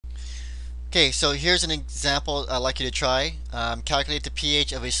Okay, so here's an example I'd like you to try. Calculate the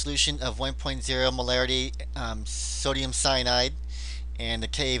pH of a solution of 1.0 molarity sodium cyanide, and the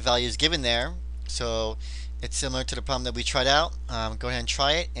Ka value is given there. So it's similar to the problem that we tried out. Go ahead and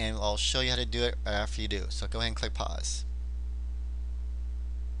try it, and I'll show you how to do it right after you do. So go ahead and click pause.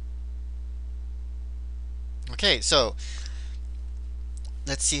 Okay, so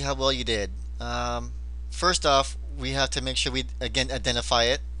let's see how well you did. First off, we have to make sure we again identify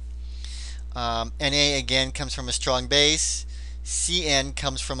it. Na again comes from a strong base. Cn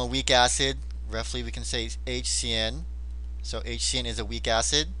comes from a weak acid. Roughly, we can say HCN. So HCN is a weak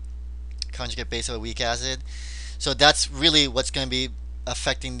acid, conjugate base of a weak acid. So that's really what's going to be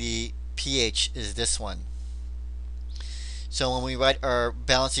affecting the pH, is this one. So when we write our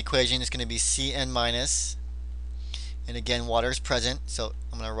balance equation, it's going to be Cn minus, and again water is present, so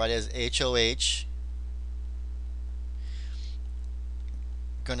I'm going to write it as HOH.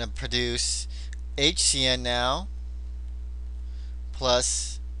 Going to produce HCN now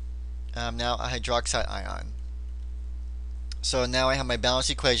plus now a hydroxide ion. So now I have my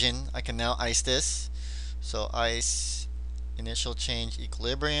balance equation. I can now ice this. So ice, initial change,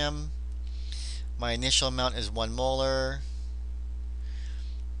 equilibrium. My initial amount is 1 molar.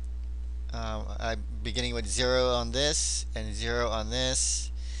 I'm beginning with 0 on this and 0 on this.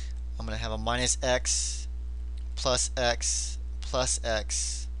 I'm going to have a minus x plus x plus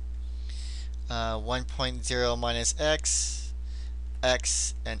x. 1.0 minus x,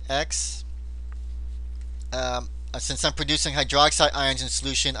 x, and x. Since I'm producing hydroxide ions in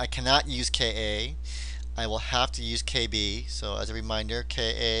solution, I cannot use Ka. I will have to use Kb. So as a reminder,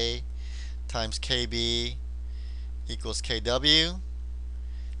 Ka times Kb equals Kw.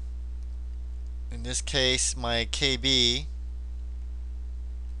 In this case, my Kb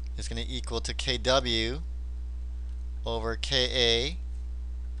is going to equal to Kw over Ka,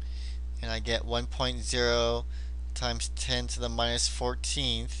 and I get 1.0 times 10 to the minus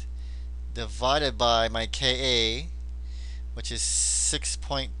 14th divided by my Ka, which is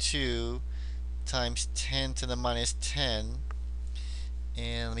 6.2 times 10 to the minus 10.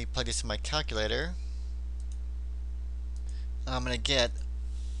 And let me plug this in my calculator. I'm going to get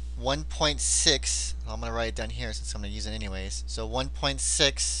 1.6. I'm going to write it down here since I'm going to use it anyways. So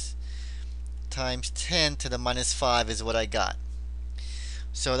 1.6 times 10 to the minus 5 is what I got.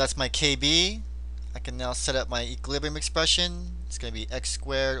 So that's my Kb. I can now set up my equilibrium expression. It's going to be x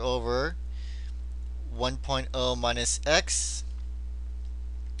squared over 1.0 minus x.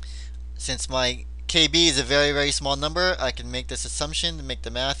 Since my Kb is a very, very small number, I can make this assumption to make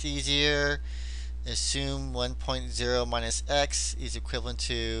the math easier. Assume 1.0 minus x is equivalent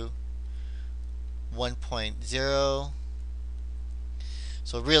to 1.0.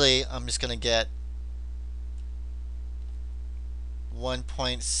 So really, I'm just going to get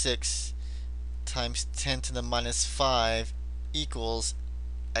 1.6 times 10 to the minus 5 equals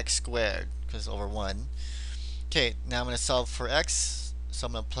x squared, because over 1. Okay, now I'm going to solve for x. So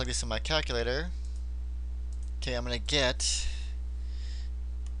I'm going to plug this in my calculator. Okay, I'm going to get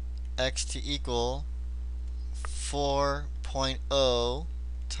x to equal 4.0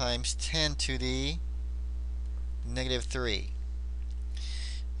 times 10 to the negative 3.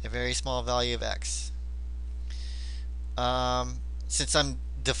 A very small value of x. Since I'm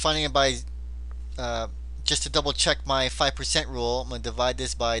defining it by just to double check my 5% rule, I'm going to divide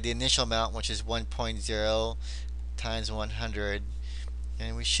this by the initial amount, which is 1.0 times 100,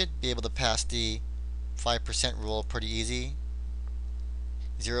 and we should be able to pass the 5% rule pretty easy.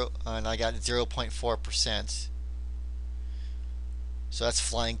 And I got 0.4%. So that's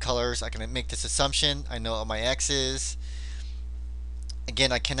flying colors. I can make this assumption. I know what my x is.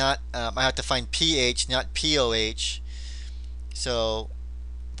 Again, I cannot. I have to find pH, not POH. So,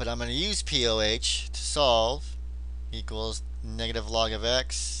 but I'm going to use POH to solve. Equals negative log of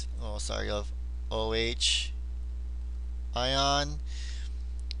x. Oh, sorry, of OH ion.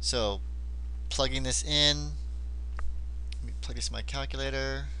 So, plugging this in. Let me plug this in my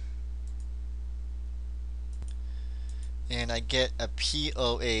calculator. And I get a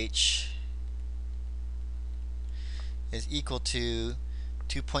POH is equal to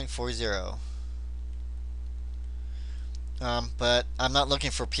 2.40. But I'm not looking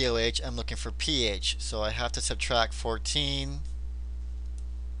for POH, I'm looking for pH. So I have to subtract 14.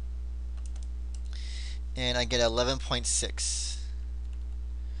 And I get 11.6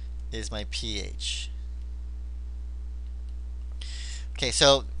 is my pH. Okay,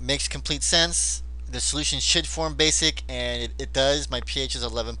 so makes complete sense. The solution should form basic, and it does. My pH is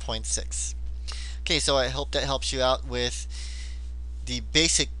 11.6. Okay, so I hope that helps you out with the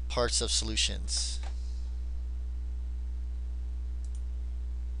basic parts of solutions.